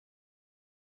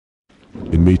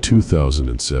In May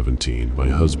 2017, my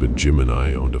husband Jim and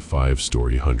I owned a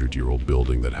 5-story, 100-year-old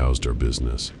building that housed our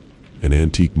business, an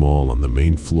antique mall on the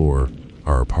main floor,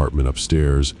 our apartment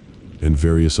upstairs, and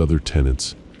various other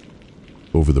tenants.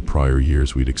 Over the prior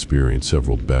years, we'd experienced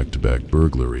several back-to-back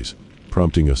burglaries,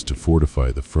 prompting us to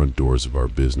fortify the front doors of our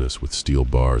business with steel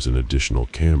bars and additional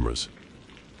cameras.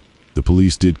 The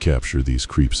police did capture these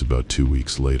creeps about 2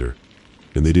 weeks later,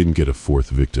 and they didn't get a fourth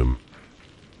victim.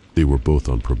 They were both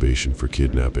on probation for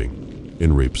kidnapping,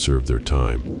 and rape served their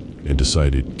time, and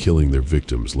decided killing their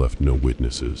victims left no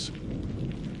witnesses.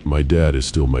 My dad is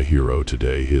still my hero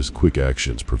today. His quick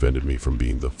actions prevented me from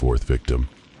being the fourth victim.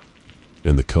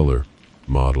 And the color,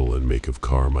 model, and make of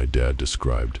car my dad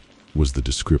described was the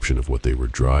description of what they were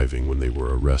driving when they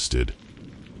were arrested.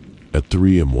 At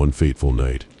 3 a.m. one fateful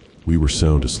night, we were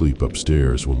sound asleep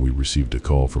upstairs when we received a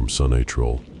call from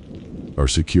Sunitrol, our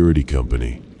security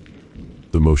company.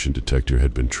 The motion detector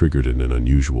had been triggered in an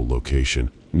unusual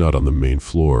location, not on the main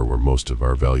floor where most of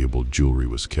our valuable jewelry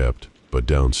was kept, but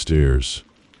downstairs.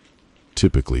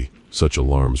 Typically, such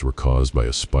alarms were caused by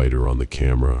a spider on the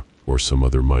camera or some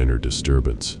other minor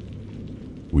disturbance.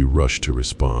 We rushed to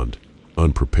respond,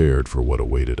 unprepared for what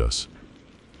awaited us.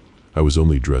 I was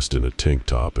only dressed in a tank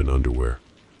top and underwear,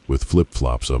 with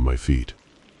flip-flops on my feet.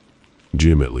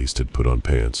 Jim at least had put on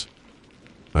pants.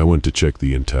 I went to check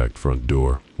the intact front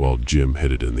door, while Jim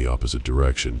headed in the opposite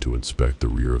direction to inspect the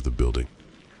rear of the building.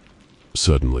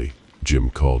 Suddenly, Jim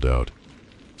called out,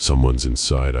 "Someone's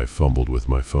inside." I fumbled with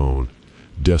my phone,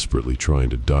 desperately trying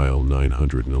to dial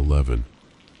 911.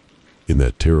 In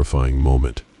that terrifying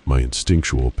moment, my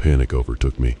instinctual panic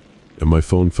overtook me, and my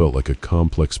phone felt like a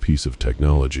complex piece of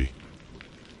technology.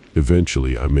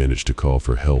 Eventually, I managed to call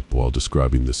for help while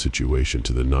describing the situation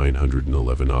to the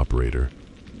 911 operator.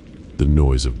 The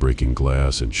noise of breaking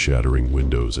glass and shattering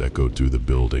windows echoed through the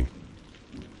building.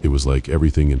 It was like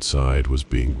everything inside was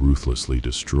being ruthlessly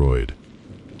destroyed.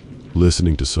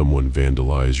 Listening to someone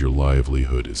vandalize your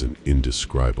livelihood is an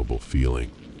indescribable feeling.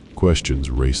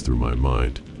 Questions raced through my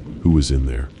mind. Who was in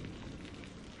there?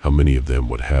 How many of them?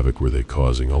 What havoc were they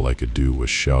causing? All I could do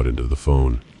was shout into the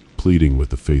phone, pleading with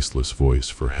the faceless voice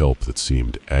for help that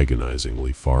seemed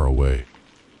agonizingly far away.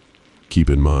 Keep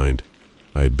in mind,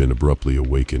 I had been abruptly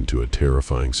awakened to a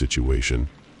terrifying situation,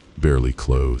 barely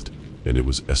clothed, and it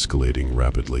was escalating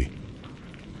rapidly.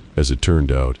 As it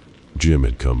turned out, Jim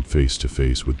had come face to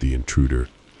face with the intruder,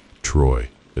 Troy,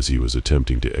 as he was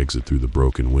attempting to exit through the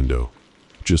broken window.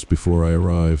 Just before I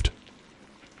arrived,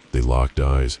 they locked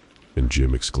eyes, and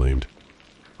Jim exclaimed,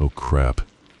 "Oh crap,"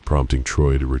 prompting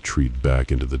Troy to retreat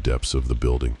back into the depths of the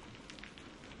building.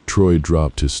 Troy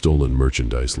dropped his stolen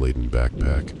merchandise-laden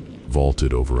backpack,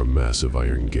 vaulted over a massive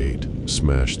iron gate,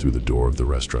 smashed through the door of the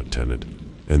restaurant tenant,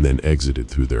 and then exited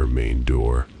through their main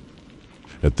door.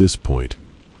 At this point,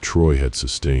 Troy had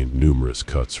sustained numerous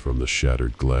cuts from the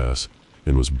shattered glass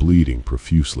and was bleeding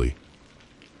profusely.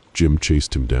 Jim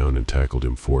chased him down and tackled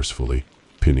him forcefully,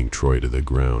 pinning Troy to the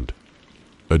ground.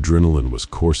 Adrenaline was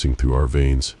coursing through our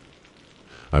veins.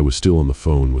 I was still on the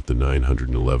phone with the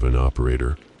 911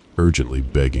 operator, urgently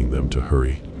begging them to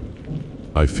hurry.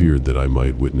 I feared that I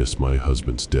might witness my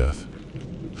husband's death.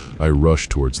 I rushed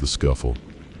towards the scuffle,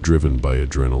 driven by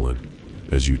adrenaline,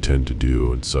 as you tend to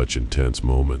do in such intense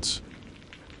moments.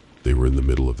 They were in the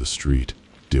middle of the street,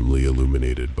 dimly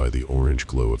illuminated by the orange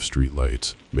glow of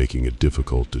streetlights, making it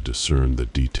difficult to discern the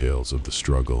details of the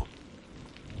struggle.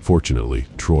 Fortunately,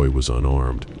 Troy was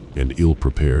unarmed and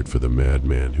ill-prepared for the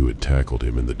madman who had tackled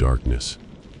him in the darkness.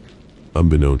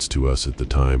 Unbeknownst to us at the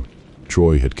time,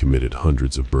 Troy had committed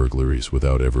hundreds of burglaries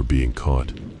without ever being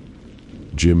caught.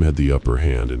 Jim had the upper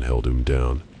hand and held him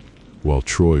down, while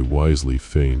Troy wisely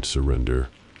feigned surrender.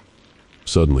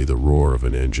 Suddenly, the roar of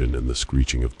an engine and the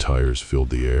screeching of tires filled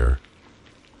the air.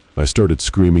 I started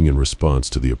screaming in response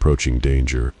to the approaching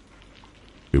danger.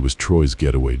 It was Troy's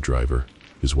getaway driver,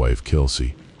 his wife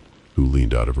Kelsey, who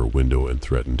leaned out of her window and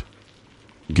threatened,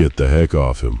 "Get the heck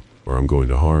off him, or I'm going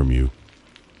to harm you."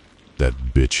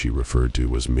 That bitch he referred to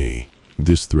was me.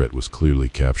 This threat was clearly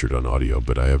captured on audio,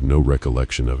 but I have no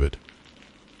recollection of it.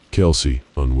 Kelsey,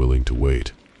 unwilling to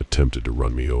wait, attempted to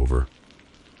run me over.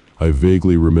 I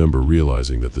vaguely remember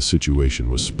realizing that the situation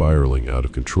was spiraling out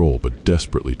of control, but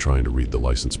desperately trying to read the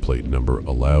license plate number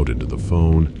aloud into the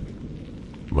phone.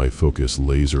 My focus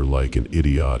laser-like and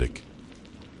idiotic.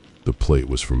 The plate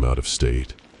was from out of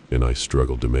state, and I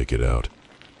struggled to make it out.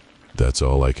 That's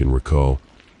all I can recall.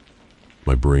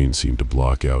 My brain seemed to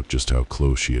block out just how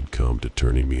close she had come to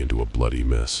turning me into a bloody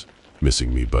mess,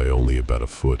 missing me by only about a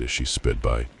foot as she sped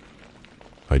by.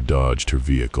 I dodged her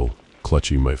vehicle,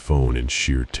 clutching my phone in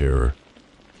sheer terror.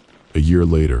 A year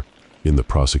later, In the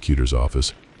prosecutor's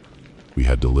office, we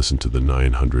had to listen to the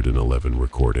 911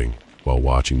 recording while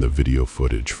watching the video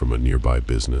footage from a nearby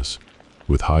business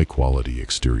with high-quality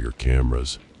exterior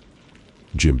cameras.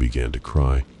 Jim began to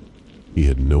cry. He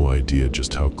had no idea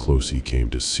just how close he came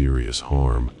to serious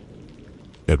harm.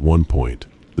 At one point,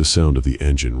 the sound of the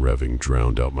engine revving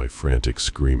drowned out my frantic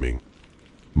screaming.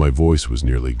 My voice was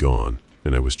nearly gone,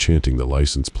 and I was chanting the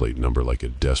license plate number like a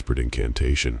desperate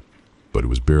incantation, but it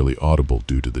was barely audible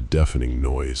due to the deafening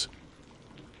noise.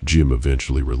 Jim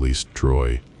eventually released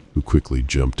Troy, who quickly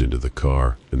jumped into the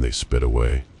car, and they sped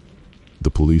away.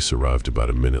 The police arrived about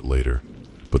a minute later,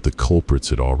 but the culprits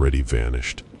had already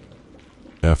vanished.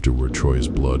 Afterward, Troy's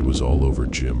blood was all over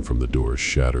Jim from the door's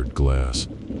shattered glass.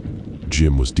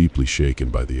 Jim was deeply shaken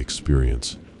by the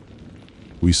experience.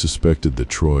 We suspected that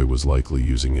Troy was likely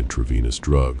using intravenous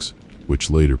drugs, which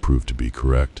later proved to be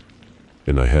correct,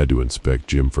 and I had to inspect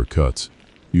Jim for cuts,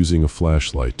 using a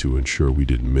flashlight to ensure we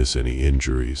didn't miss any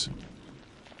injuries.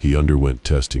 He underwent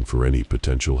testing for any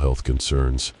potential health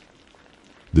concerns.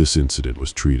 This incident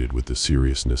was treated with the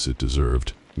seriousness it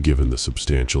deserved, given the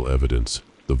substantial evidence,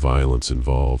 the violence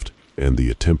involved, and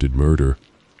the attempted murder.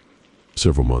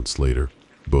 Several months later,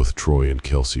 both Troy and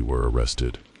Kelsey were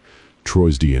arrested.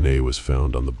 Troy's DNA was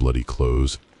found on the bloody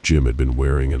clothes Jim had been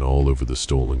wearing and all over the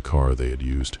stolen car they had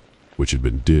used, which had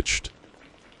been ditched.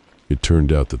 It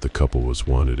turned out that the couple was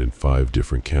wanted in 5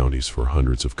 different counties for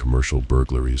hundreds of commercial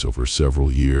burglaries over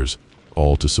several years,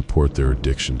 all to support their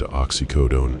addiction to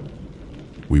oxycodone.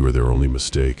 We were their only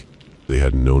mistake. They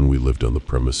hadn't known we lived on the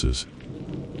premises.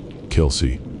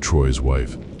 Kelsey, Troy's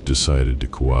wife, decided to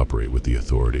cooperate with the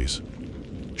authorities.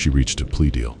 She reached a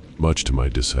plea deal, much to my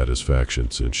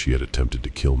dissatisfaction since she had attempted to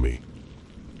kill me.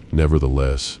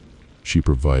 Nevertheless, she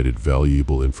provided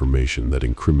valuable information that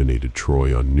incriminated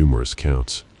Troy on numerous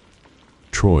counts.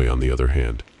 Troy, on the other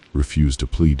hand, refused a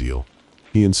plea deal.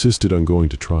 He insisted on going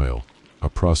to trial, a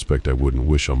prospect I wouldn't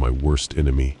wish on my worst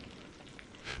enemy.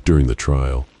 During the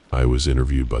trial, I was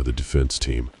interviewed by the defense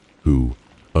team, who,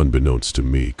 unbeknownst to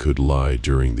me, could lie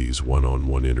during these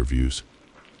one-on-one interviews.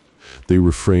 They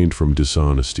refrained from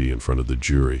dishonesty in front of the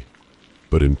jury,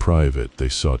 but in private they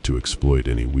sought to exploit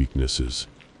any weaknesses.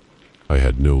 I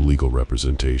had no legal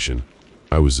representation.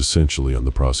 I was essentially on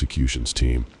the prosecution's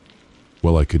team.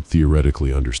 While I could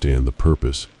theoretically understand the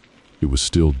purpose, it was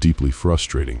still deeply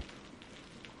frustrating.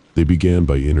 They began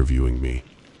by interviewing me.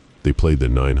 They played the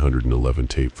 911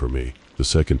 tape for me, the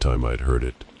second time I'd heard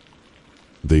it.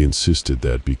 They insisted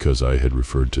that because I had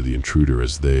referred to the intruder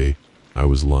as they, I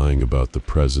was lying about the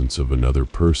presence of another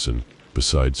person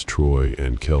besides Troy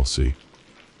and Kelsey.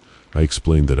 I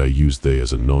explained that I used they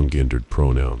as a non-gendered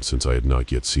pronoun since I had not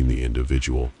yet seen the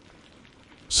individual.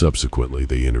 Subsequently,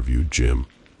 they interviewed Jim.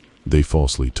 They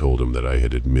falsely told him that I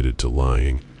had admitted to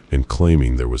lying and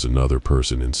claiming there was another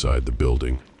person inside the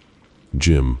building.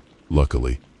 Jim,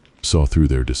 luckily, saw through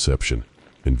their deception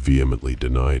and vehemently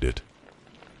denied it.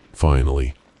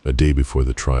 Finally, a day before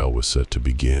the trial was set to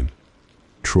begin,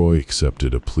 Troy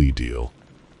accepted a plea deal.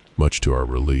 Much to our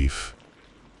relief,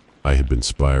 I had been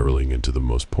spiraling into the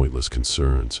most pointless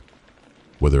concerns.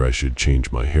 Whether I should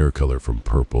change my hair color from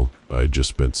purple, I had just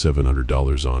spent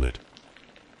 $700 on it.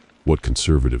 What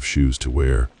conservative shoes to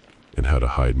wear, and how to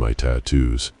hide my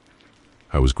tattoos.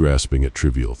 I was grasping at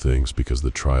trivial things because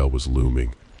the trial was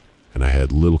looming, and I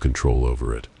had little control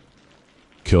over it.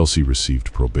 Kelsey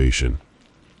received probation,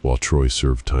 while Troy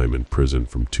served time in prison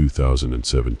from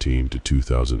 2017 to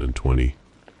 2020,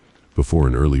 before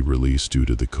an early release due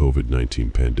to the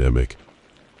COVID-19 pandemic.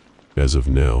 As of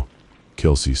now,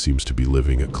 Kelsey seems to be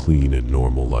living a clean and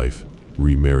normal life,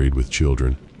 remarried with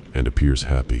children, and appears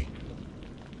happy.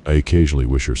 I occasionally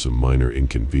wish her some minor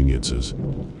inconveniences,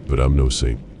 but I'm no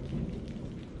saint.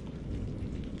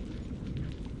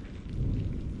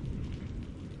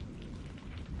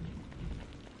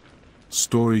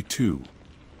 Story 2.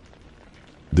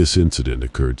 This incident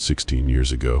occurred 16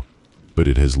 years ago, but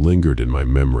it has lingered in my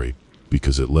memory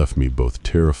because it left me both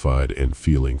terrified and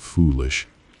feeling foolish.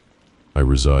 I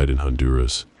reside in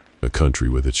Honduras, a country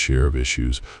with its share of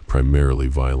issues, primarily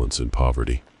violence and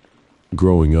poverty.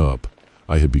 Growing up,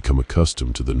 I had become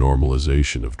accustomed to the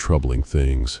normalization of troubling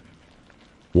things,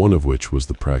 one of which was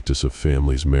the practice of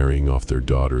families marrying off their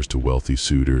daughters to wealthy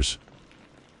suitors.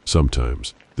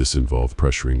 Sometimes, this involved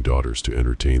pressuring daughters to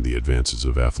entertain the advances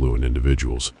of affluent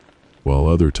individuals, while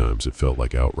other times it felt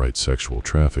like outright sexual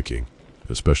trafficking,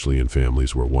 especially in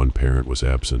families where one parent was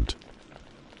absent.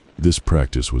 This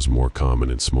practice was more common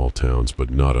in small towns but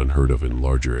not unheard of in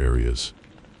larger areas.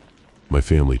 My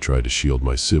family tried to shield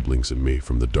my siblings and me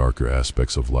from the darker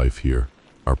aspects of life here.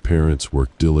 Our parents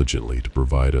worked diligently to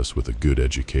provide us with a good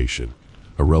education,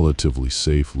 a relatively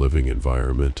safe living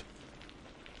environment,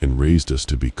 and raised us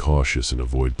to be cautious and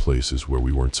avoid places where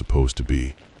we weren't supposed to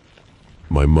be.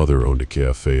 My mother owned a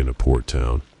cafe in a port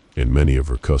town, and many of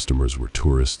her customers were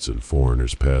tourists and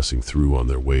foreigners passing through on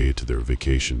their way to their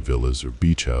vacation villas or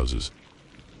beach houses.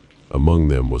 Among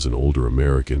them was an older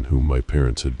American whom my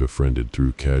parents had befriended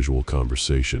through casual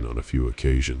conversation on a few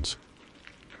occasions.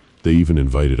 They even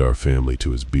invited our family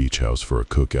to his beach house for a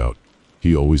cookout.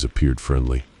 He always appeared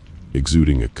friendly,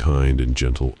 exuding a kind and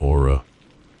gentle aura.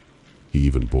 He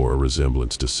even bore a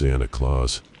resemblance to Santa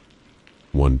Claus.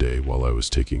 One day, while I was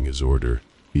taking his order,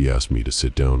 he asked me to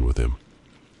sit down with him.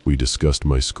 We discussed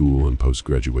my school and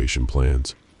post-graduation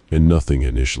plans, and nothing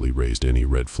initially raised any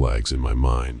red flags in my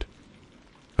mind.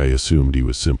 I assumed he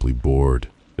was simply bored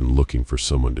and looking for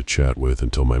someone to chat with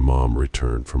until my mom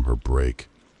returned from her break.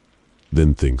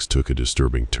 Then things took a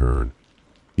disturbing turn.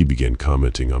 He began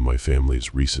commenting on my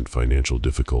family's recent financial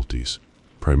difficulties,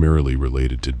 primarily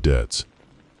related to debts,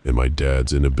 and my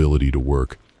dad's inability to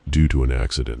work due to an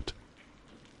accident.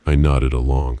 I nodded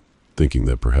along, thinking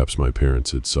that perhaps my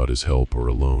parents had sought his help or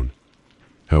a loan.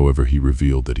 However, he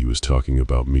revealed that he was talking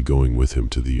about me going with him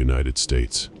to the United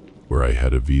States, where I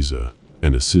had a visa,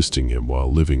 and assisting him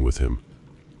while living with him.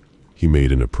 He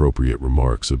made inappropriate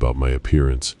remarks about my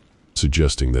appearance,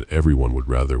 suggesting that everyone would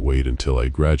rather wait until I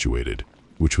graduated,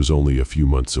 which was only a few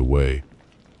months away,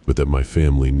 but that my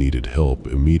family needed help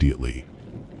immediately.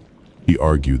 He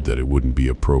argued that it wouldn't be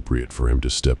appropriate for him to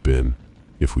step in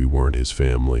if we weren't his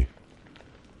family.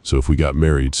 So if we got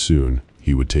married soon,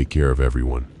 he would take care of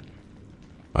everyone.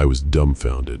 I was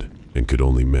dumbfounded and could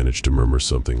only manage to murmur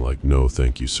something like, "No,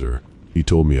 thank you, sir." He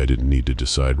told me I didn't need to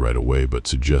decide right away, but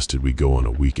suggested we go on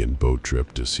a weekend boat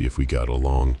trip to see if we got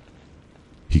along.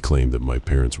 He claimed that my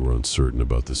parents were uncertain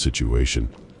about the situation,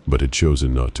 but had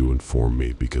chosen not to inform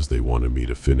me because they wanted me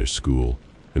to finish school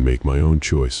and make my own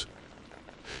choice.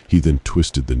 He then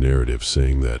twisted the narrative,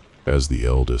 saying that, as the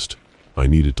eldest, I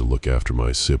needed to look after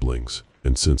my siblings,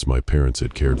 and since my parents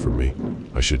had cared for me,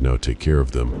 I should now take care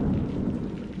of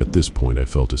them. At this point, I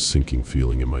felt a sinking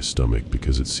feeling in my stomach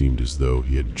because it seemed as though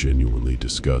he had genuinely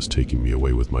discussed taking me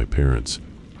away with my parents,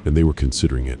 and they were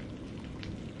considering it.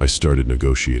 I started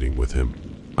negotiating with him.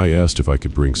 I asked if I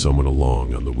could bring someone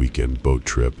along on the weekend boat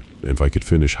trip, and if I could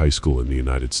finish high school in the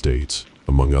United States,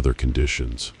 among other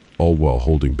conditions, all while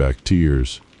holding back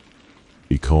tears.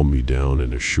 He calmed me down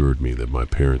and assured me that my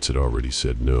parents had already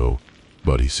said no,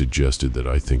 but he suggested that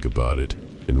I think about it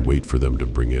and wait for them to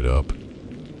bring it up.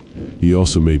 He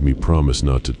also made me promise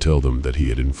not to tell them that he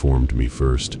had informed me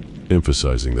first,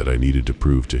 emphasizing that I needed to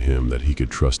prove to him that he could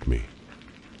trust me.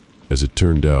 As it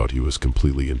turned out, he was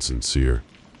completely insincere.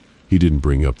 He didn't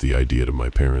bring up the idea to my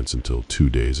parents until 2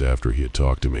 days after he had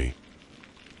talked to me.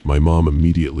 My mom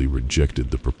immediately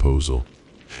rejected the proposal,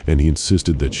 and he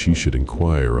insisted that she should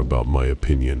inquire about my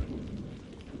opinion.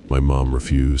 My mom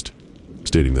refused,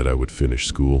 stating that I would finish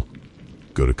school,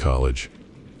 go to college,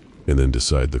 and then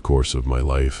decide the course of my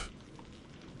life.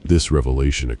 This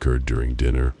revelation occurred during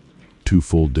dinner, 2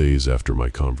 full days after my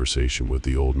conversation with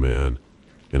the old man,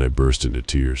 and I burst into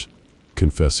tears,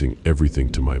 confessing everything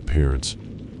to my parents.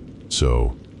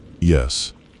 So,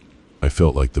 yes, I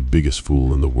felt like the biggest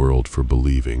fool in the world for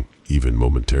believing, even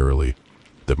momentarily,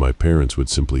 that my parents would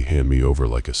simply hand me over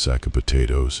like a sack of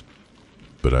potatoes.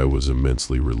 But I was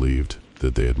immensely relieved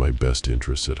that they had my best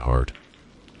interests at heart.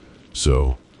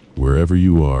 So, wherever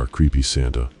you are, creepy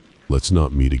Santa, let's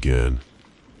not meet again.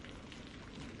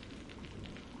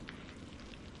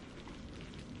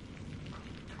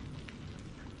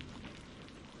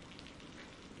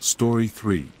 Story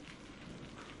 3.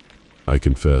 I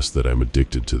confess that I'm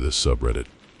addicted to this subreddit.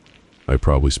 I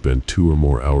probably spend 2 or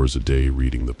more hours a day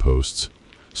reading the posts,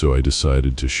 so I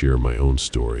decided to share my own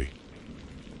story.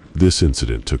 This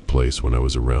incident took place when I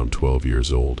was around 12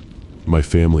 years old. My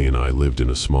family and I lived in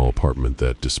a small apartment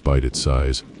that, despite its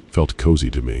size, felt cozy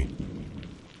to me.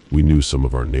 We knew some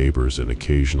of our neighbors and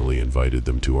occasionally invited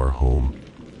them to our home.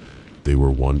 They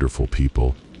were wonderful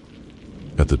people.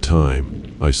 At the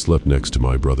time, I slept next to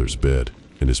my brother's bed,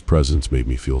 and his presence made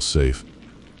me feel safe,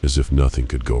 as if nothing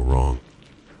could go wrong.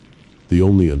 The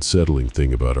only unsettling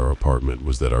thing about our apartment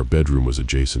was that our bedroom was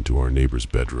adjacent to our neighbor's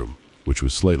bedroom, which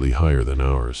was slightly higher than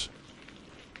ours.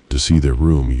 To see their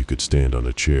room, you could stand on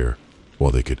a chair,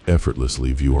 while they could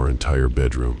effortlessly view our entire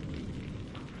bedroom.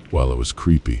 While it was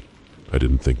creepy, I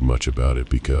didn't think much about it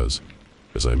because,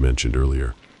 as I mentioned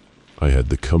earlier, I had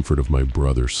the comfort of my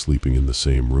brother sleeping in the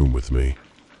same room with me.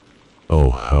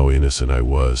 Oh, how innocent I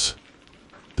was.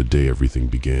 The day everything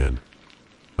began,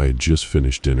 I had just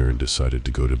finished dinner and decided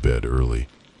to go to bed early,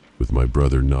 with my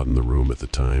brother not in the room at the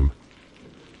time.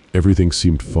 Everything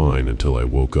seemed fine until I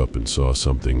woke up and saw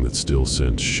something that still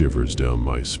sent shivers down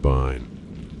my spine.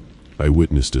 I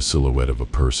witnessed a silhouette of a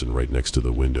person right next to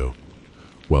the window.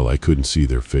 While I couldn't see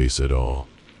their face at all,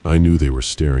 I knew they were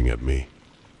staring at me.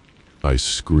 I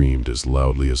screamed as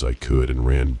loudly as I could and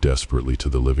ran desperately to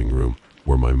the living room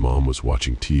where my mom was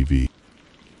watching TV.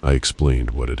 I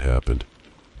explained what had happened,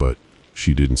 but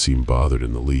she didn't seem bothered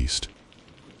in the least.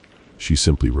 She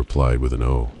simply replied with an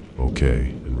 "oh,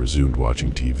 okay," and resumed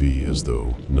watching TV as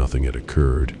though nothing had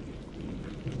occurred.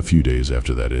 A few days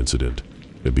after that incident,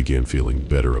 I began feeling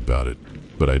better about it,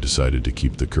 but I decided to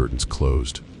keep the curtains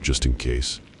closed, just in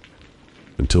case.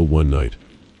 Until one night,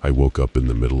 I woke up in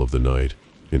the middle of the night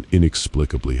and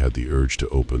inexplicably had the urge to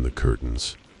open the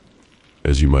curtains.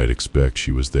 As you might expect,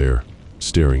 she was there,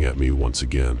 staring at me once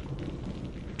again.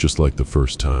 Just like the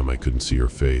first time, I couldn't see her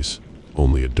face,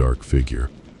 only a dark figure.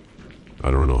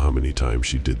 I don't know how many times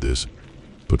she did this,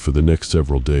 but for the next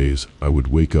several days, I would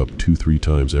wake up 2-3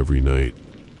 times every night.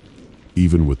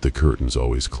 Even with the curtains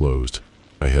always closed,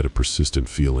 I had a persistent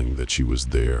feeling that she was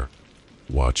there,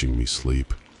 watching me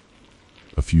sleep.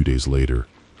 A few days later,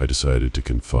 I decided to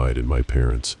confide in my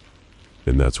parents,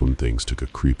 and that's when things took a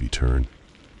creepy turn.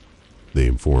 They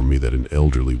informed me that an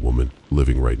elderly woman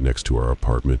living right next to our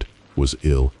apartment was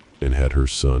ill and had her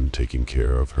son taking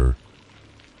care of her.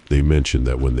 They mentioned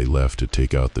that when they left to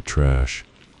take out the trash,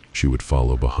 she would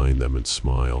follow behind them and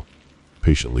smile,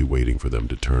 patiently waiting for them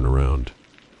to turn around.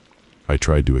 I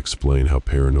tried to explain how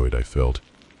paranoid I felt,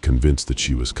 convinced that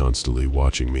she was constantly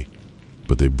watching me,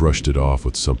 but they brushed it off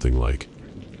with something like,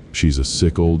 "She's a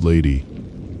sick old lady."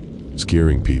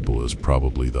 Scaring people is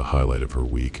probably the highlight of her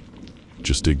week.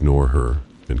 Just ignore her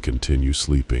and continue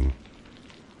sleeping.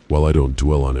 While I don't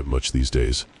dwell on it much these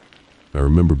days, I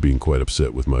remember being quite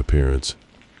upset with my parents.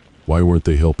 Why weren't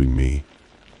they helping me?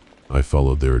 I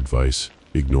followed their advice,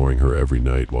 ignoring her every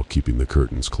night while keeping the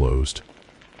curtains closed.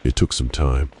 It took some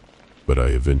time, but I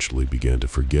eventually began to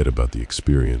forget about the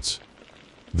experience.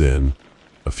 Then,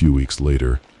 a few weeks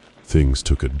later, things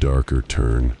took a darker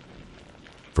turn.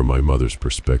 From my mother's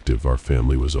perspective, our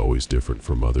family was always different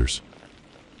from others.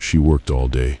 She worked all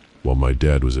day, while my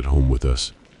dad was at home with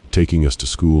us, taking us to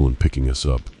school and picking us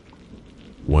up.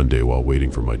 One day, while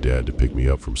waiting for my dad to pick me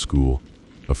up from school,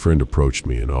 a friend approached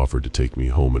me and offered to take me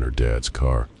home in her dad's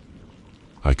car.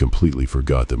 I completely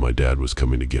forgot that my dad was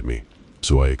coming to get me,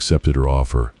 so I accepted her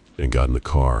offer and got in the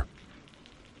car.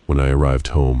 When I arrived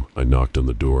home, I knocked on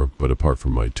the door, but apart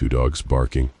from my 2 dogs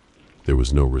barking, there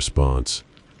was no response.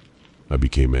 I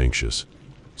became anxious,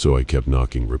 so I kept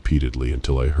knocking repeatedly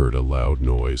until I heard a loud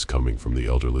noise coming from the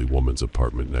elderly woman's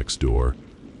apartment next door.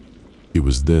 It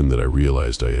was then that I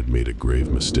realized I had made a grave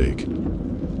mistake.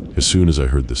 As soon as I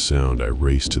heard the sound, I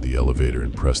raced to the elevator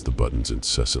and pressed the buttons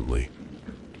incessantly.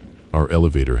 Our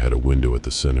elevator had a window at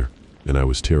the center, and I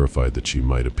was terrified that she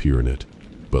might appear in it,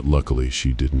 but luckily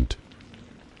she didn't.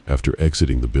 After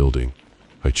exiting the building,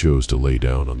 I chose to lay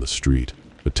down on the street,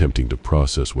 attempting to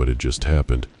process what had just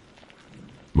happened.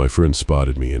 My friend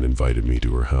spotted me and invited me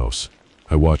to her house.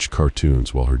 I watched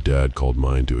cartoons while her dad called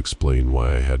mine to explain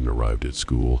why I hadn't arrived at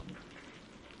school.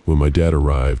 When my dad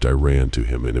arrived, I ran to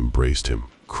him and embraced him,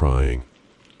 crying.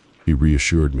 He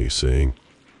reassured me, saying,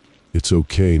 "It's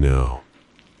okay now."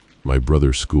 My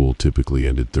brother's school typically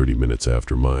ended 30 minutes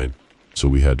after mine, so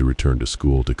we had to return to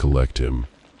school to collect him.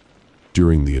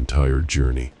 During the entire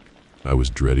journey, I was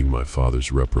dreading my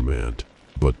father's reprimand,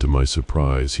 but to my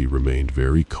surprise, he remained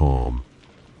very calm.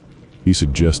 He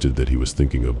suggested that he was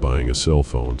thinking of buying a cell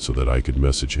phone so that I could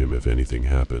message him if anything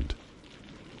happened.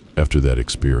 After that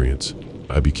experience,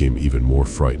 I became even more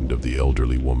frightened of the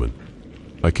elderly woman.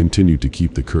 I continued to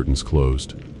keep the curtains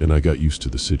closed, and I got used to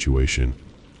the situation.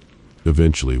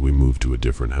 Eventually, we moved to a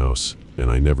different house, and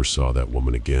I never saw that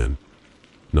woman again.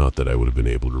 Not that I would have been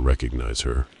able to recognize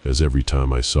her, as every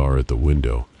time I saw her at the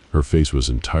window, her face was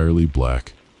entirely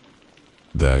black.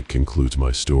 That concludes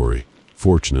my story.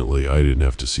 Fortunately, I didn't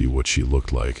have to see what she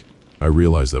looked like. I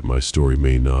realize that my story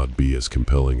may not be as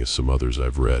compelling as some others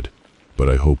I've read, but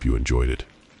I hope you enjoyed it.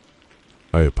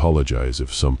 I apologize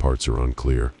if some parts are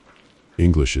unclear.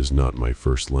 English is not my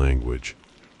first language.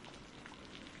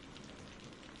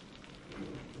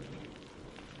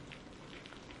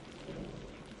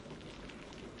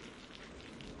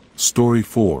 Story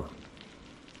 4.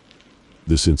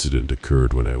 This incident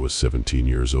occurred when I was 17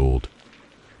 years old,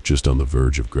 just on the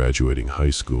verge of graduating high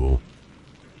school.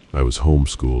 I was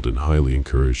homeschooled and highly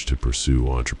encouraged to pursue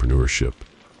entrepreneurship.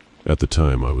 At the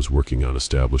time, I was working on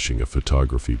establishing a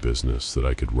photography business that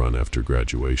I could run after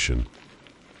graduation.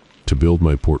 To build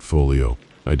my portfolio,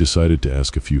 I decided to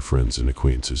ask a few friends and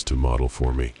acquaintances to model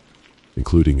for me,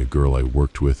 including a girl I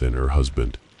worked with and her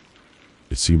husband.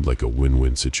 It seemed like a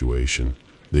win-win situation.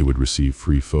 They would receive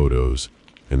free photos,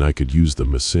 and I could use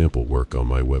them as sample work on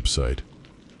my website.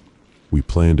 We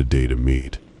planned a day to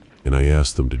meet, and I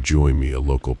asked them to join me at a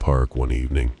local park one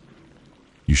evening.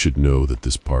 You should know that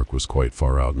this park was quite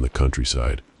far out in the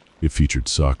countryside. It featured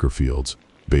soccer fields,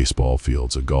 baseball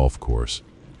fields, a golf course,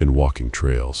 and walking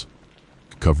trails,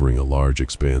 covering a large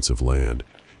expanse of land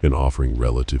and offering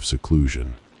relative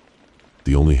seclusion.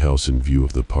 The only house in view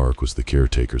of the park was the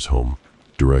caretaker's home,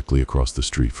 directly across the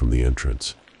street from the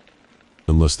entrance.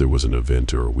 Unless there was an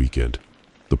event or a weekend,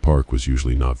 the park was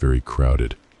usually not very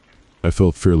crowded. I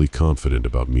felt fairly confident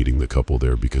about meeting the couple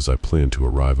there because I planned to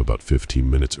arrive about 15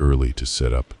 minutes early to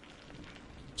set up,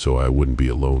 so I wouldn't be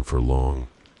alone for long.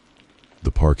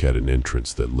 The park had an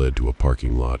entrance that led to a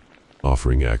parking lot,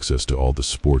 offering access to all the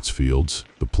sports fields,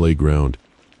 the playground,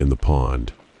 and the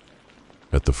pond.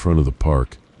 At the front of the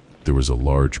park, there was a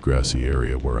large grassy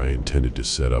area where I intended to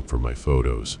set up for my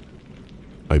photos.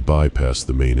 I bypassed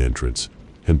the main entrance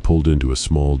and pulled into a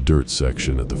small dirt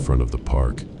section at the front of the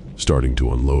park, starting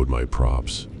to unload my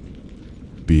props.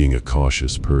 Being a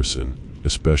cautious person,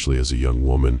 especially as a young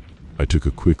woman, I took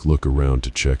a quick look around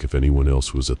to check if anyone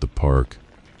else was at the park.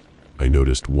 I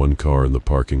noticed one car in the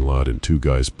parking lot and two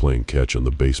guys playing catch on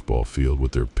the baseball field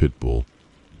with their pit bull.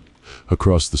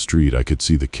 Across the street, I could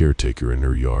see the caretaker in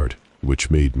her yard,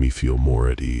 which made me feel more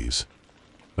at ease.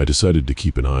 I decided to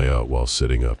keep an eye out while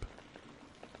setting up.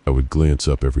 I would glance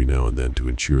up every now and then to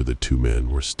ensure the two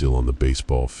men were still on the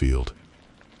baseball field.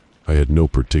 I had no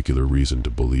particular reason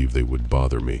to believe they would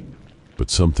bother me,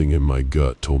 but something in my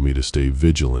gut told me to stay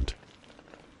vigilant.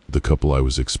 The couple I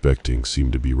was expecting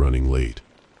seemed to be running late,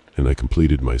 and I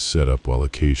completed my setup while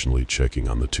occasionally checking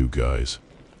on the two guys.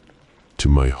 To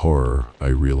my horror, I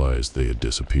realized they had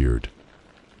disappeared.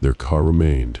 Their car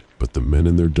remained, but the men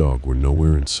and their dog were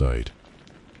nowhere in sight.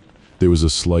 There was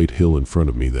a slight hill in front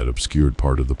of me that obscured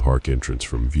part of the park entrance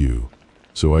from view,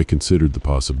 so I considered the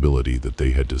possibility that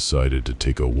they had decided to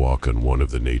take a walk on one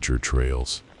of the nature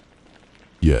trails.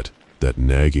 Yet, that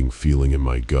nagging feeling in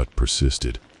my gut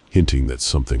persisted, hinting that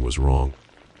something was wrong.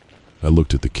 I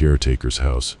looked at the caretaker's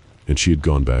house, and she had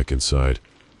gone back inside.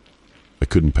 I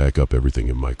couldn't pack up everything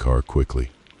in my car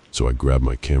quickly, so I grabbed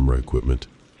my camera equipment,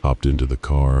 hopped into the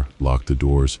car, locked the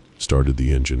doors, started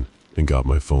the engine, and got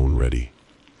my phone ready.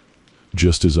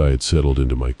 Just as I had settled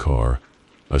into my car,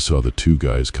 I saw the two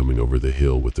guys coming over the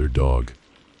hill with their dog.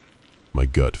 My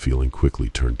gut feeling quickly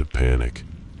turned to panic.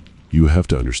 You have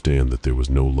to understand that there was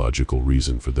no logical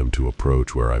reason for them to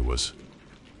approach where I was.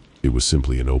 It was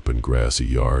simply an open, grassy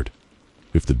yard.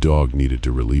 If the dog needed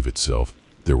to relieve itself,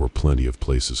 there were plenty of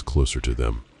places closer to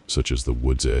them, such as the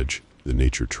wood's edge, the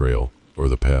nature trail, or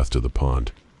the path to the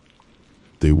pond.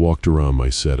 They walked around my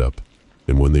setup,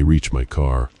 and when they reached my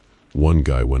car, one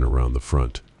guy went around the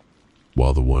front,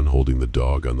 while the one holding the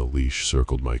dog on the leash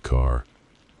circled my car.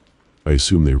 I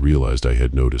assumed they realized I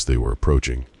had noticed they were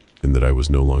approaching, and that I was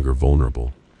no longer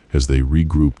vulnerable, as they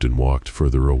regrouped and walked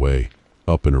further away,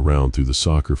 up and around through the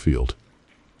soccer field.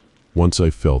 Once I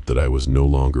felt that I was no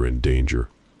longer in danger,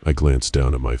 I glanced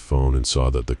down at my phone and saw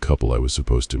that the couple I was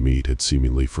supposed to meet had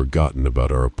seemingly forgotten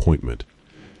about our appointment,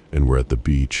 and were at the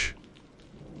beach.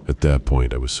 At that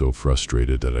point, I was so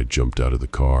frustrated that I jumped out of the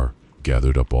car,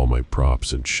 gathered up all my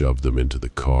props, and shoved them into the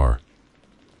car.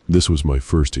 This was my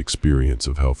first experience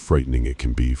of how frightening it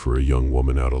can be for a young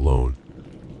woman out alone.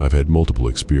 I've had multiple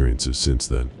experiences since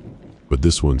then, but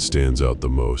this one stands out the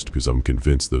most because I'm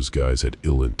convinced those guys had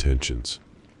ill intentions.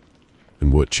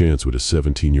 And what chance would a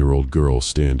 17-year-old girl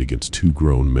stand against two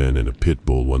grown men and a pit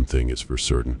bull? One thing is for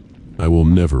certain: I will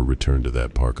never return to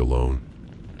that park alone.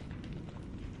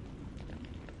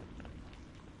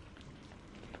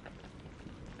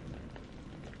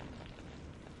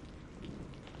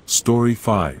 Story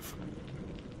 5.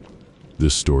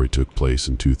 This story took place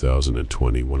in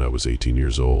 2020 when I was 18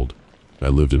 years old. I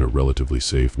lived in a relatively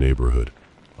safe neighborhood,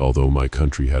 although my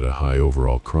country had a high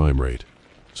overall crime rate,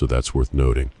 so that's worth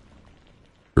noting.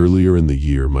 Earlier in the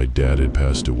year, my dad had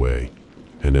passed away,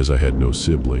 and as I had no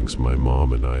siblings, my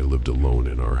mom and I lived alone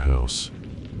in our house.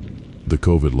 The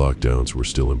COVID lockdowns were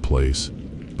still in place,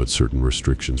 but certain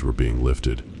restrictions were being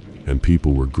lifted, and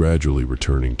people were gradually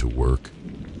returning to work.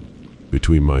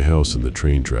 Between my house and the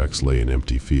train tracks lay an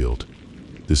empty field.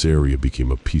 This area became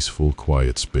a peaceful,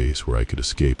 quiet space where I could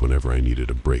escape whenever I needed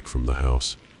a break from the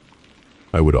house.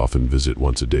 I would often visit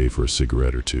once a day for a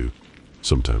cigarette or two,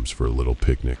 sometimes for a little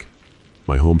picnic.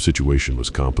 My home situation was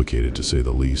complicated, to say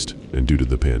the least, and due to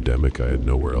the pandemic, I had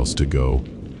nowhere else to go.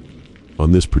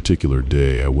 On this particular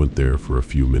day, I went there for a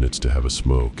few minutes to have a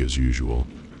smoke, as usual.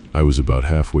 I was about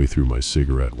halfway through my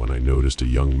cigarette when I noticed a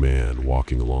young man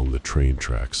walking along the train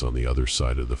tracks on the other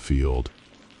side of the field.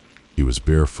 He was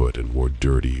barefoot and wore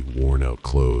dirty, worn-out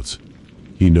clothes.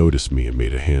 He noticed me and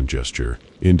made a hand gesture,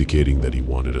 indicating that he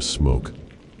wanted a smoke.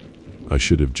 I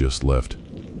should have just left,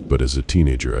 but as a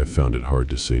teenager I found it hard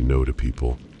to say no to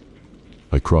people.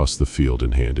 I crossed the field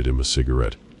and handed him a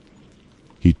cigarette.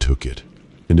 He took it,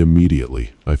 and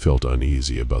immediately I felt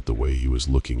uneasy about the way he was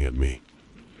looking at me.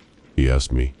 He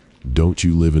asked me, "Don't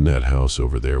you live in that house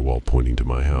over there?" while pointing to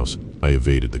my house. I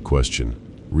evaded the question,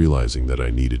 realizing that I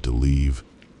needed to leave.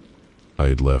 I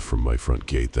had left from my front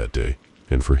gate that day,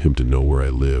 and for him to know where I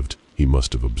lived, he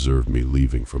must have observed me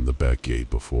leaving from the back gate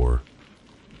before.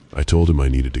 I told him I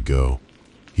needed to go.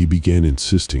 He began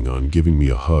insisting on giving me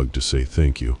a hug to say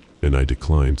thank you, and I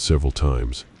declined several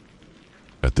times.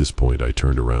 At this point, I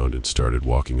turned around and started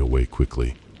walking away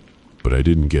quickly, but I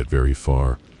didn't get very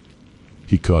far.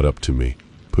 He caught up to me,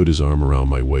 put his arm around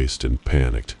my waist, and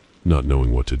panicked, not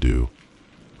knowing what to do.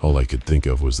 All I could think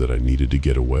of was that I needed to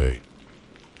get away.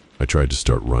 I tried to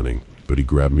start running, but he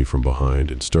grabbed me from behind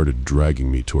and started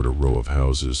dragging me toward a row of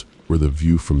houses where the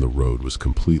view from the road was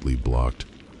completely blocked.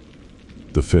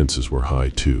 The fences were high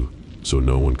too, so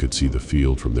no one could see the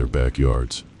field from their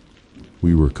backyards.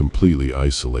 We were completely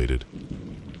isolated.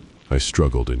 I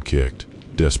struggled and kicked,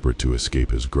 desperate to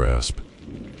escape his grasp.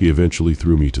 He eventually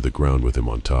threw me to the ground with him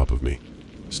on top of me,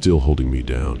 still holding me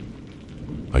down.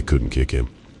 I couldn't kick him,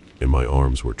 and my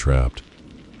arms were trapped.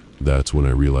 That's when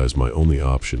I realized my only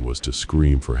option was to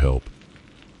scream for help.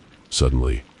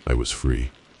 Suddenly, I was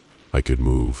free. I could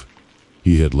move.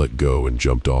 He had let go and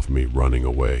jumped off me, running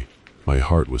away. My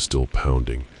heart was still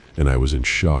pounding, and I was in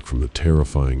shock from the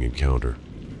terrifying encounter.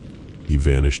 He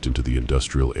vanished into the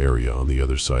industrial area on the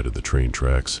other side of the train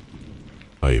tracks.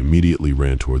 I immediately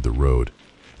ran toward the road,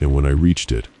 and when I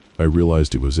reached it, I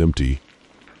realized it was empty.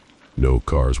 No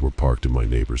cars were parked in my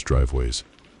neighbors' driveways,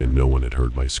 and no one had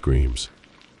heard my screams.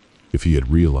 If he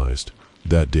had realized,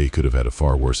 that day could have had a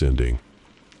far worse ending.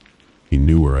 He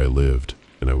knew where I lived,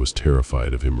 and I was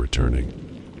terrified of him returning.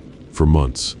 For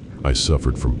months, I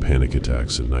suffered from panic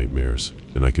attacks and nightmares,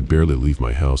 and I could barely leave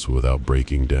my house without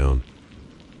breaking down.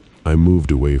 I moved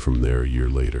away from there a year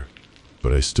later,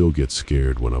 but I still get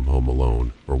scared when I'm home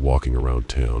alone or walking around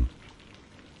town.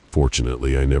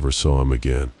 Fortunately, I never saw him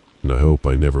again, and I hope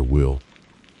I never will.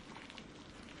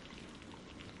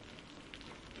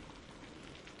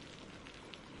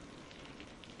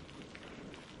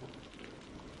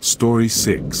 Story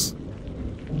 6.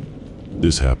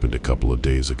 This happened a couple of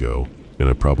days ago, and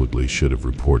I probably should have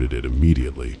reported it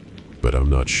immediately, but I'm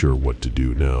not sure what to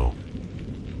do now.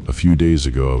 A few days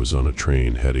ago, I was on a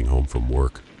train heading home from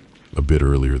work, a bit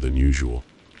earlier than usual,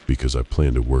 because I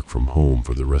planned to work from home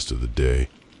for the rest of the day.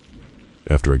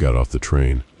 After I got off the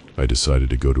train, I decided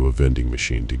to go to a vending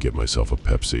machine to get myself a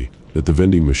Pepsi. At the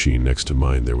vending machine next to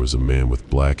mine, there was a man with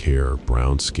black hair,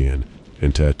 brown skin,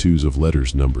 and tattoos of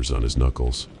letters, numbers on his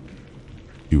knuckles.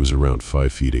 He was around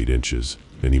 5 feet 8 inches,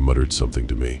 and he muttered something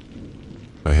to me.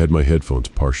 I had my headphones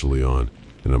partially on,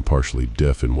 and I'm partially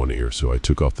deaf in one ear, so I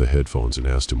took off the headphones and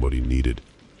asked him what he needed.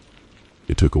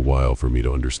 It took a while for me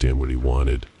to understand what he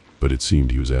wanted, but it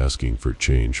seemed he was asking for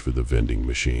change for the vending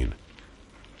machine.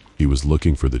 He was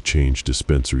looking for the change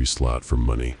dispensary slot for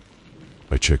money.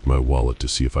 I checked my wallet to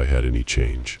see if I had any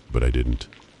change, but I didn't.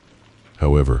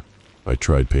 However, I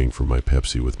tried paying for my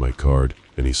Pepsi with my card,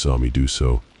 and he saw me do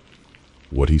so.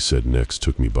 What he said next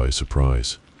took me by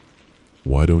surprise.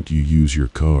 "Why don't you use your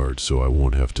card so I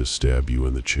won't have to stab you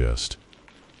in the chest?"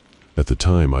 At the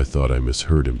time, I thought I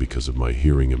misheard him because of my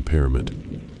hearing impairment,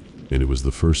 and it was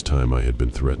the first time I had been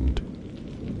threatened.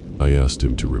 I asked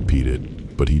him to repeat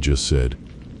it, but he just said,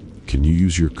 "Can you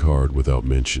use your card without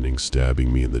mentioning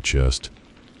stabbing me in the chest?"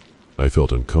 I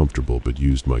felt uncomfortable but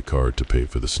used my card to pay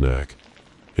for the snack.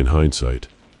 In hindsight,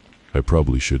 I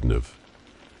probably shouldn't have.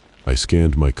 I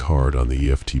scanned my card on the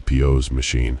EFTPO's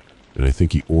machine, and I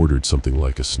think he ordered something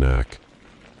like a snack.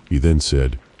 He then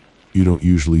said, "You don't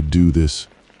usually do this."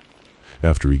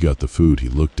 After he got the food, he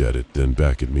looked at it, then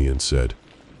back at me and said,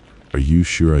 "Are you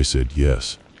sure?" I said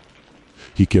yes.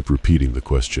 He kept repeating the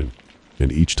question,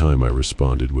 and each time I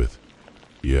responded with,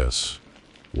 "Yes,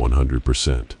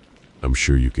 100%. I'm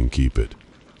sure you can keep it."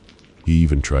 He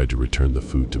even tried to return the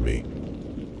food to me.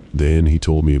 Then he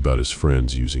told me about his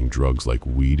friends using drugs like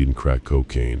weed and crack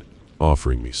cocaine,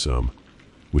 offering me some,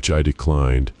 which I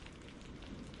declined.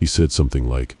 He said something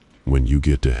like, "When you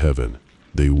get to heaven,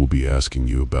 they will be asking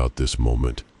you about this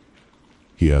moment."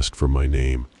 He asked for my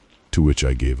name, to which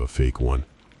I gave a fake one.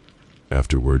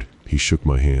 Afterward, he shook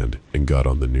my hand and got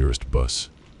on the nearest bus.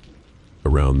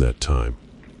 Around that time,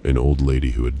 An old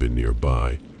lady who had been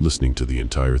nearby, listening to the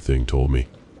entire thing, told me,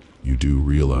 "You do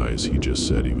realize he just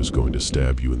said he was going to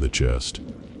stab you in the chest."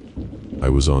 I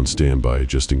was on standby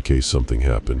just in case something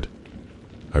happened.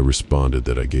 I responded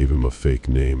that I gave him a fake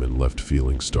name and left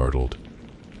feeling startled.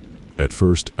 At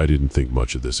first, I didn't think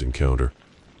much of this encounter,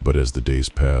 but as the days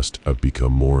passed, I've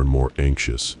become more and more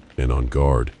anxious and on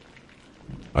guard.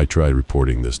 I tried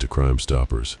reporting this to Crime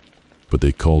Stoppers, but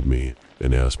they called me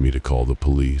and asked me to call the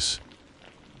police.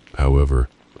 However,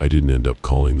 I didn't end up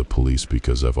calling the police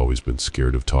because I've always been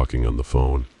scared of talking on the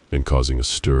phone and causing a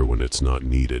stir when it's not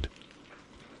needed.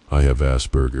 I have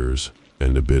Asperger's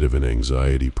and a bit of an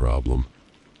anxiety problem.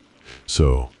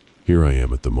 So, here I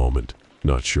am at the moment,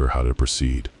 not sure how to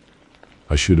proceed.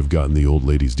 I should have gotten the old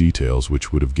lady's details,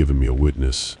 which would have given me a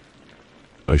witness.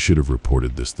 I should have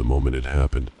reported this the moment it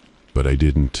happened, but I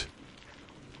didn't.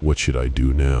 What should I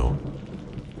do now?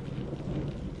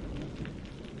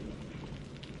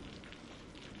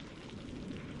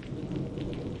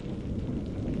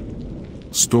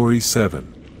 Story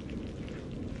 7.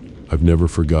 I've never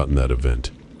forgotten that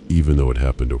event, even though it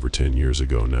happened over 10 years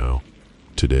ago now.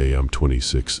 Today I'm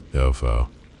 26,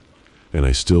 and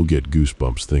I still get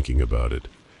goosebumps thinking about it,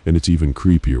 and it's even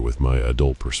creepier with my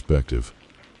adult perspective.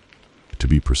 To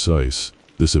be precise,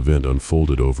 this event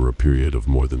unfolded over a period of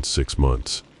more than 6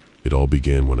 months. It all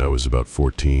began when I was about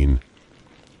 14.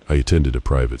 I attended a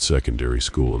private secondary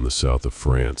school in the south of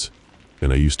France,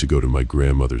 and I used to go to my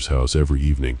grandmother's house every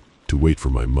evening to wait for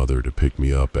my mother to pick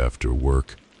me up after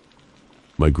work.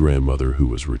 My grandmother, who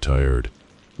was retired,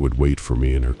 would wait for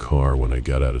me in her car when I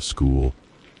got out of school.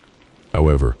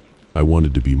 However, I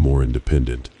wanted to be more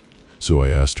independent, so I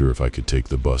asked her if I could take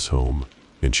the bus home,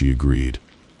 and she agreed.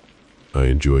 I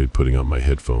enjoyed putting on my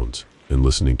headphones and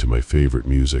listening to my favorite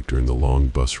music during the long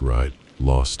bus ride,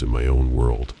 lost in my own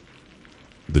world.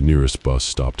 The nearest bus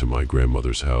stop to my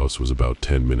grandmother's house was about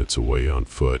 10 minutes away on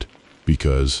foot,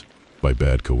 because, by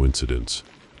bad coincidence,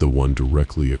 the one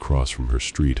directly across from her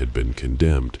street had been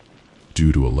condemned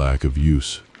due to a lack of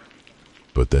use.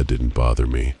 But that didn't bother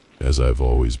me, as I've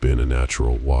always been a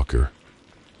natural walker.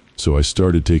 So I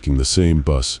started taking the same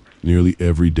bus nearly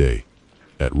every day,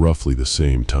 at roughly the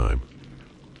same time.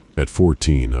 At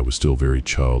 14, I was still very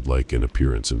childlike in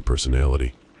appearance and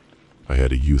personality. I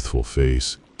had a youthful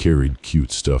face, carried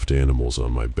cute stuffed animals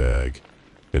on my bag,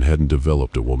 and hadn't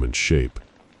developed a woman's shape.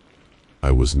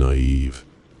 I was naive,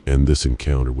 and this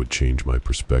encounter would change my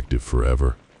perspective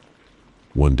forever.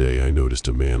 One day I noticed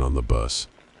a man on the bus.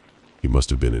 He must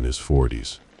have been in his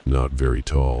 40s, not very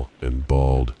tall, and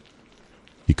bald.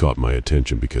 He caught my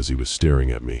attention because he was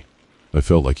staring at me. I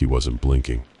felt like he wasn't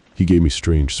blinking. He gave me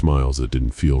strange smiles that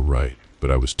didn't feel right,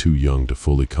 but I was too young to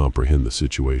fully comprehend the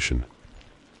situation.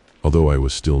 Although I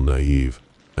was still naive,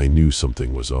 I knew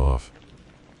something was off.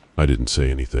 I didn't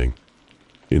say anything.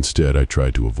 Instead, I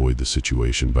tried to avoid the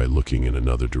situation by looking in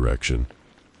another direction.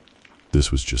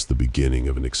 This was just the beginning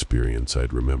of an experience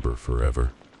I'd remember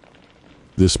forever.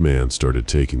 This man started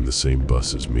taking the same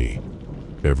bus as me,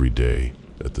 every day,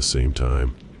 at the same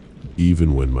time,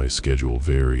 even when my schedule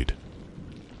varied.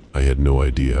 I had no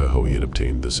idea how he had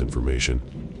obtained this information.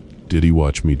 Did he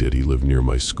watch me? Did he live near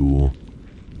my school?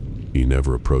 He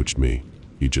never approached me.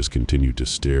 He just continued to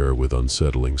stare with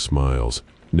unsettling smiles,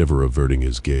 never averting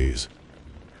his gaze.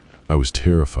 I was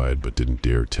terrified but didn't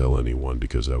dare tell anyone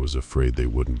because I was afraid they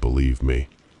wouldn't believe me,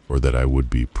 or that I would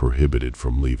be prohibited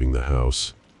from leaving the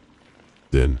house.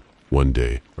 Then, one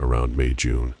day, around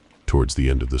May-June, towards the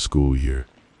end of the school year,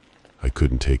 I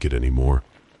couldn't take it anymore.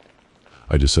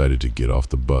 I decided to get off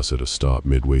the bus at a stop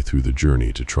midway through the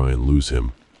journey to try and lose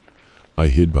him. I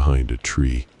hid behind a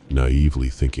tree, naively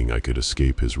thinking I could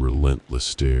escape his relentless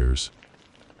stares.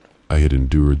 I had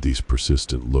endured these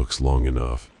persistent looks long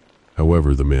enough.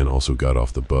 However, the man also got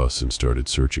off the bus and started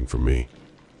searching for me.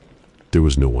 There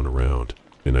was no one around,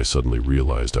 and I suddenly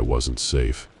realized I wasn't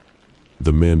safe.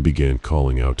 The man began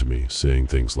calling out to me, saying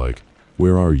things like,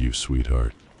 "Where are you,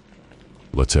 sweetheart?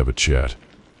 Let's have a chat."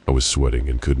 I was sweating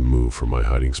and couldn't move from my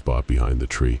hiding spot behind the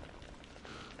tree.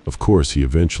 Of course, he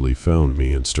eventually found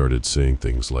me and started saying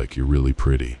things like, "You're really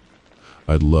pretty.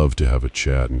 I'd love to have a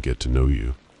chat and get to know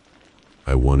you."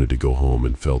 I wanted to go home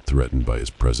and felt threatened by his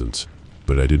presence,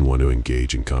 but I didn't want to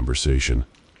engage in conversation.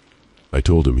 I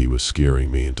told him he was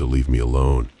scaring me and to leave me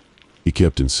alone. He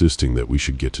kept insisting that we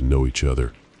should get to know each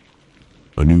other.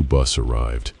 A new bus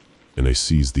arrived, and I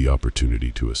seized the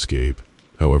opportunity to escape.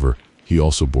 However, he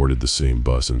also boarded the same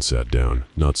bus and sat down,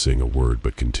 not saying a word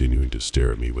but continuing to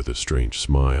stare at me with a strange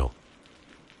smile.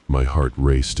 My heart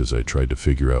raced as I tried to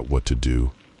figure out what to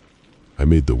do. I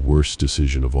made the worst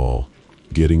decision of all,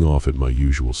 getting off at my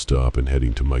usual stop and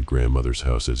heading to my grandmother's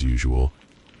house as usual.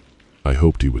 I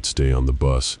hoped he would stay on the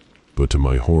bus, but to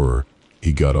my horror,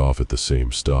 he got off at the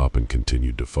same stop and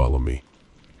continued to follow me.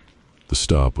 The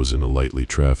stop was in a lightly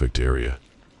trafficked area,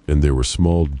 and there were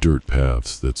small dirt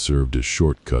paths that served as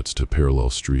shortcuts to parallel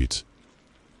streets.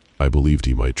 I believed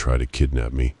he might try to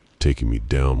kidnap me, taking me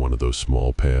down one of those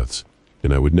small paths,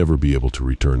 and I would never be able to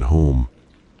return home.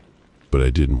 But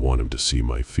I didn't want him to see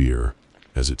my fear,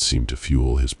 as it seemed to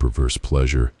fuel his perverse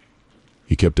pleasure.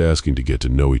 He kept asking to get to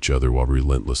know each other while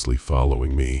relentlessly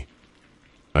following me.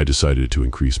 I decided to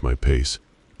increase my pace,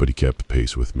 but he kept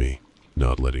pace with me,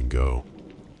 not letting go.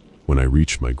 When I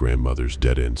reached my grandmother's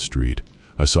dead-end street,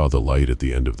 I saw the light at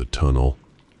the end of the tunnel.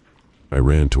 I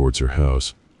ran towards her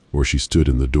house, where she stood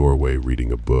in the doorway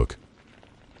reading a book.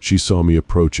 She saw me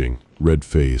approaching,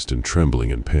 red-faced and trembling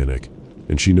in panic,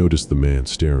 and she noticed the man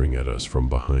staring at us from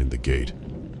behind the gate.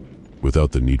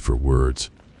 Without the need for words,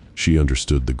 she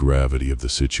understood the gravity of the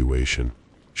situation.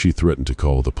 She threatened to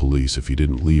call the police if he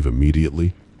didn't leave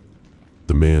immediately.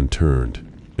 The man turned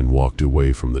and walked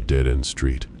away from the dead-end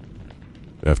street.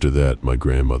 After that, my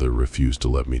grandmother refused to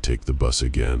let me take the bus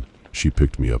again. She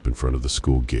picked me up in front of the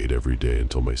school gate every day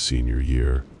until my senior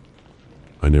year.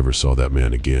 I never saw that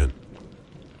man again.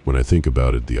 When I think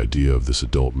about it, the idea of this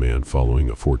adult man following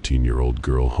a 14-year-old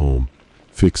girl home,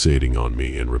 fixating on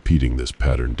me and repeating this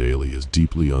pattern daily is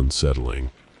deeply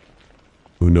unsettling.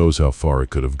 Who knows how far it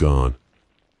could have gone?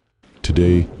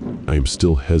 Today, I am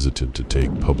still hesitant to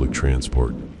take public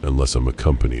transport unless I'm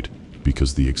accompanied,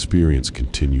 because the experience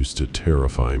continues to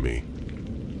terrify me.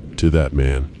 To that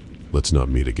man, let's not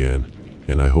meet again,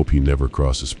 and I hope he never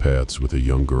crosses paths with a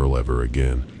young girl ever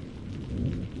again.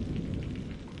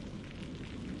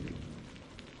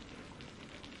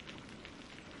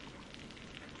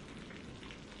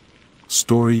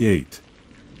 Story 8.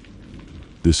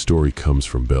 This story comes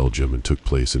from Belgium and took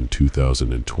place in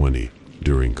 2020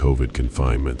 during COVID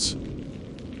confinements.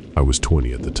 I was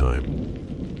 20 at the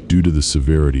time. Due to the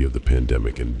severity of the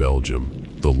pandemic in Belgium,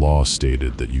 the law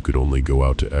stated that you could only go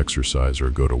out to exercise or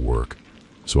go to work.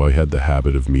 So I had the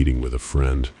habit of meeting with a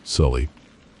friend, Sully,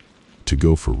 to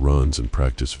go for runs and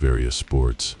practice various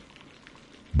sports.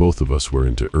 Both of us were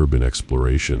into urban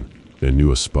exploration and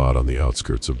knew a spot on the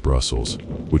outskirts of Brussels,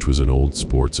 which was an old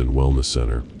sports and wellness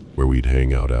center where we'd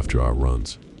hang out after our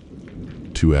runs.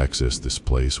 To access this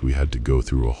place, we had to go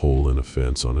through a hole in a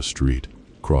fence on a street,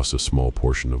 cross a small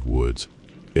portion of woods,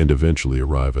 and eventually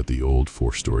arrive at the old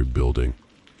 4-story building,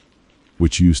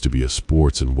 which used to be a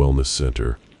sports and wellness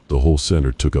center. The whole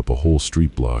center took up a whole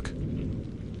street block.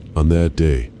 On that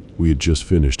day, we had just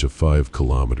finished a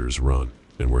 5-kilometers run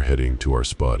and were heading to our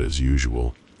spot as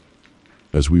usual.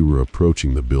 As we were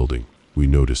approaching the building, we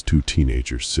noticed 2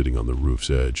 teenagers sitting on the roof's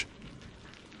edge.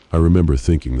 I remember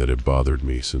thinking that it bothered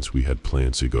me since we had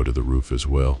plans to go to the roof as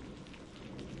well.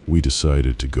 We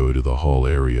decided to go to the hall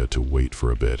area to wait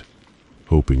for a bit,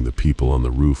 hoping the people on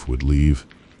the roof would leave.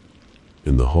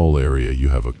 In the hall area, you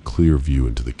have a clear view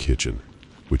into the kitchen,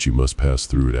 which you must pass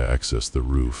through to access the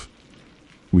roof.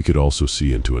 We could also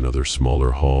see into another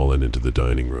smaller hall and into the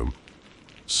dining room.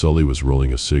 Sully was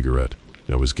rolling a cigarette,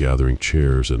 and I was gathering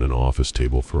chairs and an office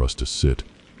table for us to sit.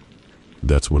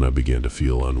 That's when I began to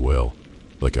feel unwell,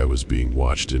 like I was being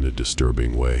watched in a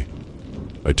disturbing way.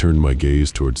 I turned my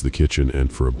gaze towards the kitchen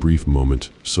and for a brief moment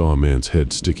saw a man's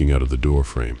head sticking out of the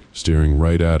doorframe, staring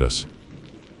right at us.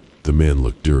 The man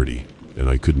looked dirty, and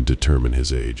I couldn't determine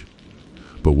his age.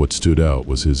 But what stood out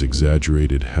was his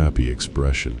exaggerated, happy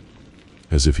expression,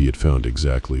 as if he had found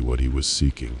exactly what he was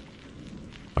seeking.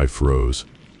 I froze,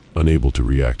 unable to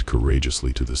react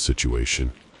courageously to the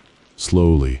situation.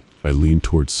 Slowly, I leaned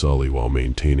towards Sully while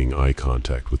maintaining eye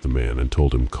contact with the man and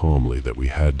told him calmly that we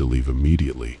had to leave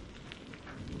immediately.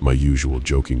 My usual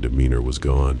joking demeanor was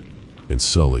gone, and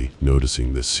Sully,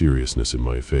 noticing the seriousness in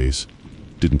my face,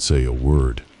 didn't say a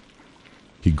word.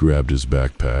 He grabbed his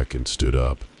backpack and stood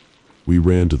up. We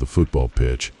ran to the football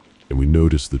pitch, and we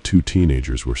noticed the 2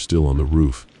 teenagers were still on the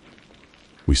roof.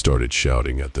 We started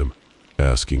shouting at them,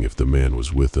 asking if the man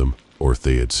was with them or if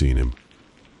they had seen him.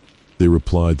 They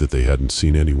replied that they hadn't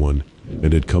seen anyone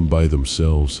and had come by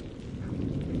themselves.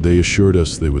 They assured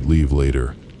us they would leave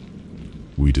later.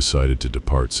 We decided to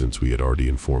depart since we had already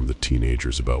informed the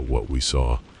teenagers about what we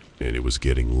saw, and it was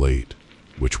getting late,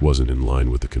 which wasn't in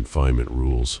line with the confinement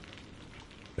rules.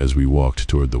 As we walked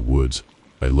toward the woods,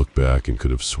 I looked back and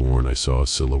could have sworn I saw a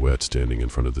silhouette standing in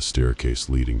front of the staircase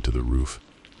leading to the roof.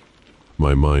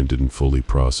 My mind didn't fully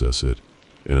process it,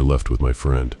 and I left with my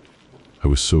friend. I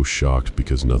was so shocked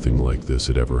because nothing like this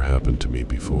had ever happened to me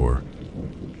before.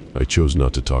 I chose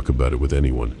not to talk about it with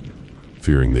anyone,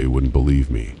 fearing they wouldn't believe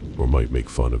me or might make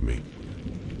fun of me.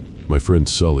 My friend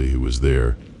Sully, who was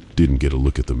there, didn't get a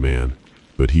look at the man,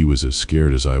 but he was as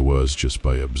scared as I was just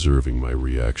by observing my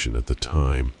reaction at the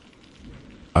time.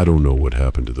 I don't know what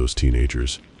happened to those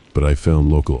teenagers, but I found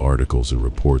local articles and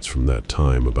reports from that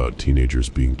time about teenagers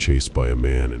being chased by a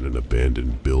man in an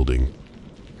abandoned building.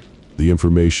 The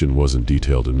information wasn't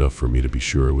detailed enough for me to be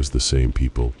sure it was the same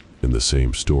people in the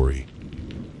same story.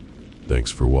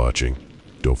 Thanks for watching.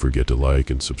 Don't forget to like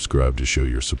and subscribe to show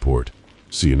your support.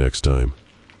 See you next time.